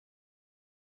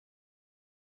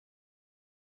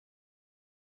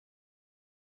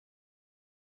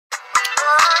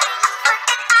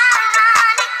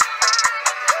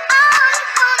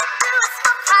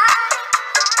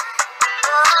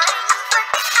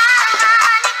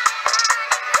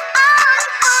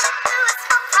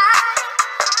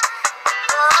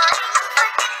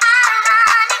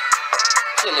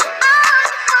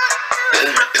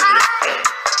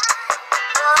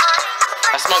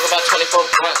about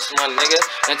 24 blunts, my nigga,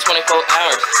 in 24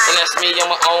 hours. And that's me on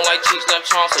my own like Cheeks left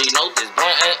Charm, so you know this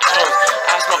blunt ain't ours.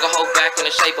 I smoke a whole back in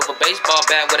the shape of a baseball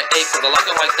bat with an 8, cause I like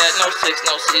it like that. No 6,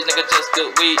 no C's, nigga, just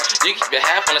good weed. You keep your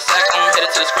half on the sack, I'm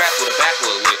headed to the scratch with a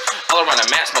backwood whip. All around the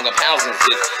mat, smoking pounds and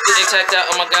zip. They tapped out,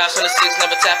 oh my gosh, on the 6,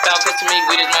 never tap out, cause to me,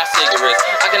 weed is my cigarette.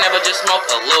 I can never just smoke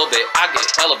a little bit, I get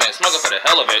hella bent, smoking for the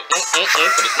hell of it, for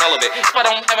the smell of it. If I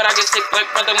don't have it, I get sick like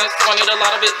brother when so I need a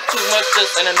lot of it. Too much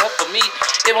just ain't enough for me,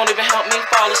 it won't even help me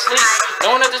fall asleep.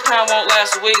 Knowing that this pound won't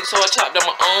last a week, so I chopped down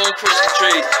my own Christmas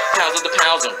trees. Pounds of the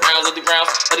pounds and rounds of the rounds,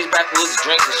 of these backwoods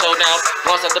drinks and showdowns.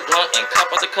 Blunts at the blunt and cup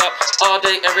at the cup. All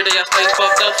day, every day I stay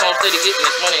fucked up, so I'm steady getting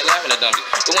this money and laughing at dummies.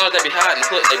 The ones that be hiding,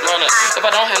 putting they blunt up. If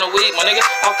I don't have no weed, my nigga,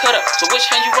 I'll cut up. So which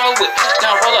hand you roll with?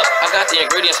 Now roll up, I got the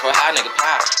ingredients for a high nigga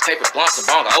pie. Paper, blunts, and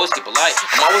bong, I always keep it light.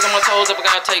 I'm always on my toes if I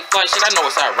gotta take flight. Shit, I know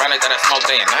it's ironic that I smoke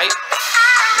day and night.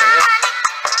 Yeah.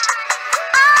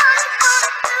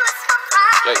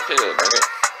 Straight pill,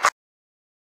 nigga.